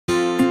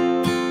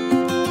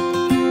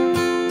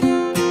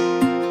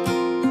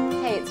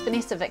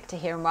Lisa Victor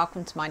here, and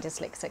welcome to My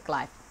Dyslexic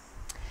Life.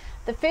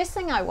 The first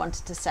thing I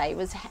wanted to say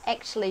was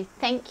actually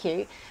thank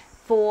you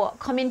for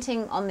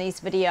commenting on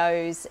these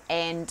videos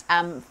and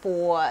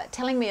for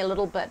telling me a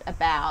little bit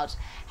about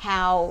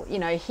how,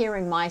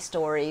 hearing my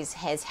stories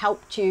has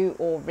helped you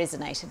or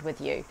resonated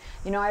with you.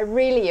 I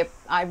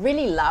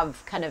really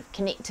love kind of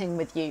connecting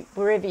with you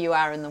wherever you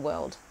are in the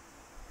world.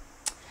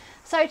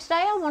 So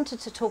today I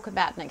wanted to talk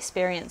about an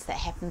experience that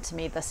happened to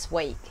me this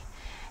week.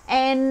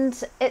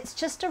 And it's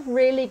just a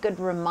really good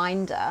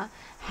reminder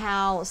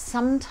how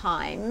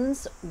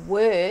sometimes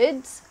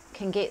words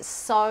can get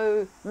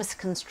so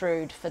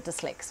misconstrued for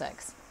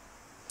dyslexics.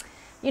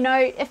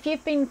 If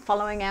you've been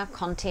following our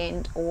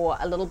content or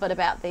a little bit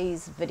about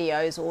these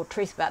videos or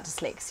Truth About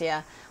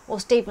Dyslexia or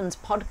Stephen's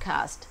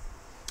podcast,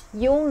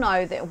 you'll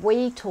know that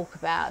we talk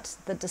about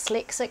the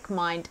dyslexic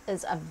mind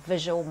is a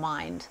visual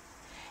mind.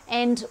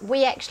 And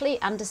we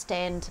actually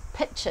understand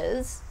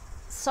pictures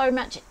so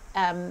much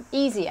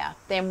easier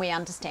than we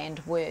understand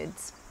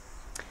words.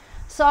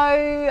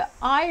 So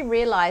I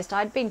realized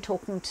I'd been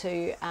talking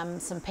to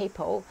some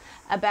people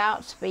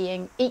about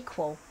being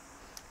equal,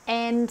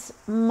 and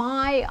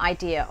my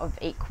idea of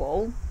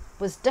equal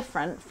was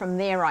different from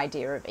their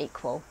idea of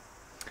equal.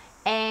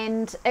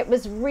 And it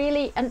was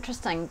really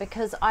interesting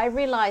because I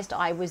realized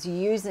I was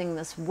using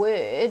this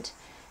word,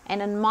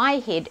 and in my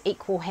head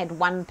equal had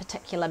one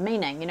particular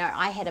meaning.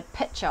 I had a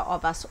picture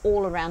of us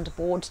all around a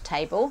board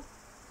table,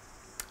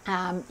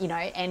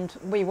 and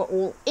we were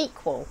all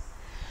equal.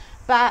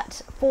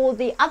 But for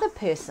the other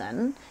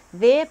person,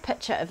 their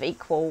picture of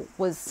equal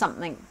was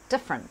something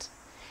different.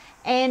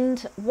 And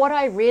what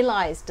I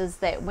realized is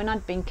that when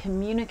I'd been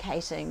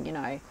communicating,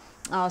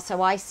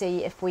 so I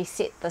see if we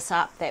set this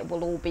up that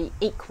we'll all be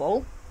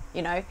equal,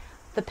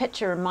 the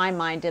picture in my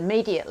mind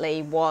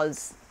immediately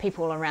was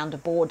people around a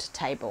board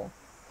table.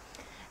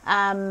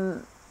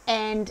 And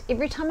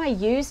every time I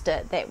used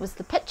it, that was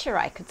the picture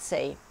I could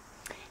see.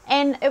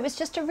 And it was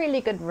just a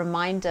really good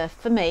reminder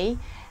for me,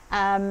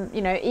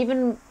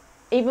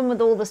 even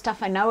with all the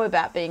stuff I know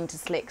about being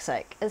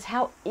dyslexic, is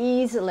how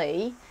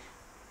easily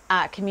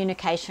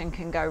communication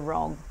can go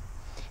wrong.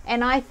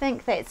 And I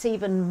think that's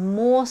even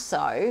more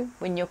so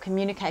when you're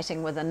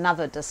communicating with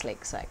another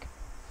dyslexic.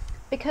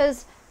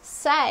 Because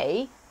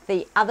say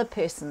the other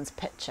person's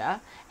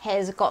picture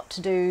has got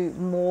to do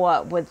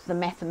more with the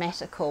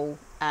mathematical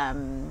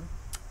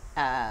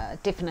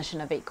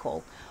definition of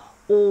equal,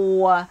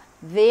 or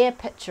their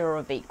picture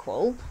of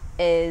equal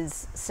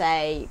is,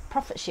 say,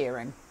 profit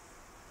sharing.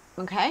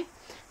 Okay,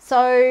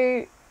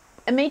 so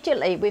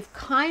immediately we've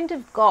kind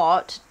of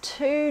got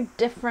two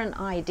different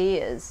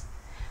ideas,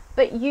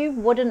 but you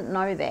wouldn't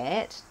know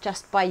that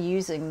just by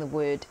using the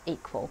word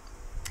equal.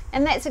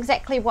 And that's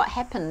exactly what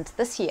happened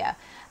this year.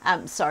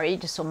 Sorry, you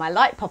just saw my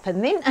light pop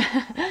in then.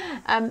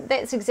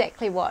 That's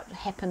exactly what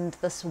happened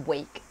this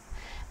week.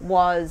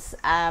 Was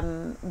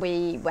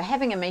we were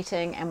having a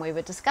meeting and we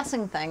were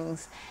discussing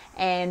things,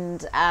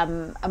 and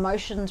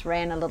emotions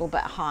ran a little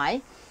bit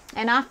high.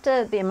 And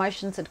after the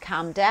emotions had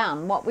calmed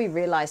down, what we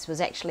realized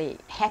was actually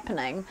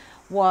happening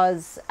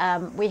was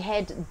we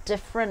had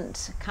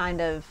different kind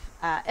of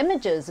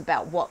images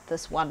about what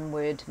this one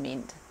word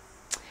meant.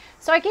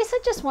 So I guess I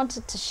just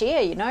wanted to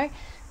share,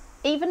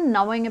 even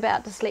knowing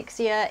about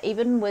dyslexia,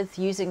 even with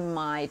using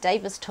my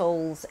Davis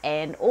tools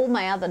and all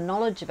my other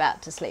knowledge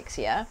about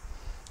dyslexia,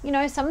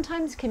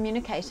 sometimes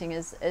communicating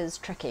is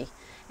tricky.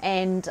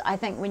 And I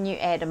think when you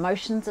add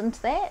emotions into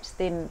that,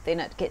 then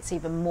it gets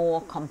even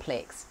more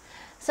complex.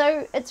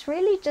 So it's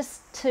really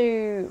just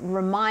to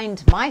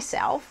remind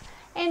myself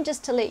and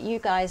just to let you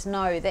guys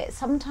know that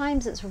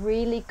sometimes it's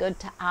really good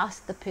to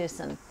ask the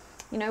person,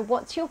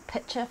 what's your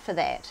picture for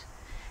that?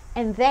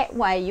 And that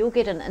way you'll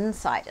get an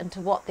insight into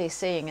what they're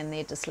seeing in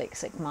their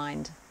dyslexic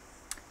mind.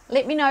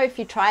 Let me know if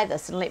you try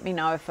this and let me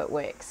know if it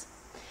works.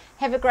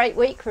 Have a great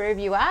week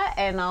wherever you are,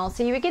 and I'll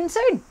see you again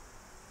soon.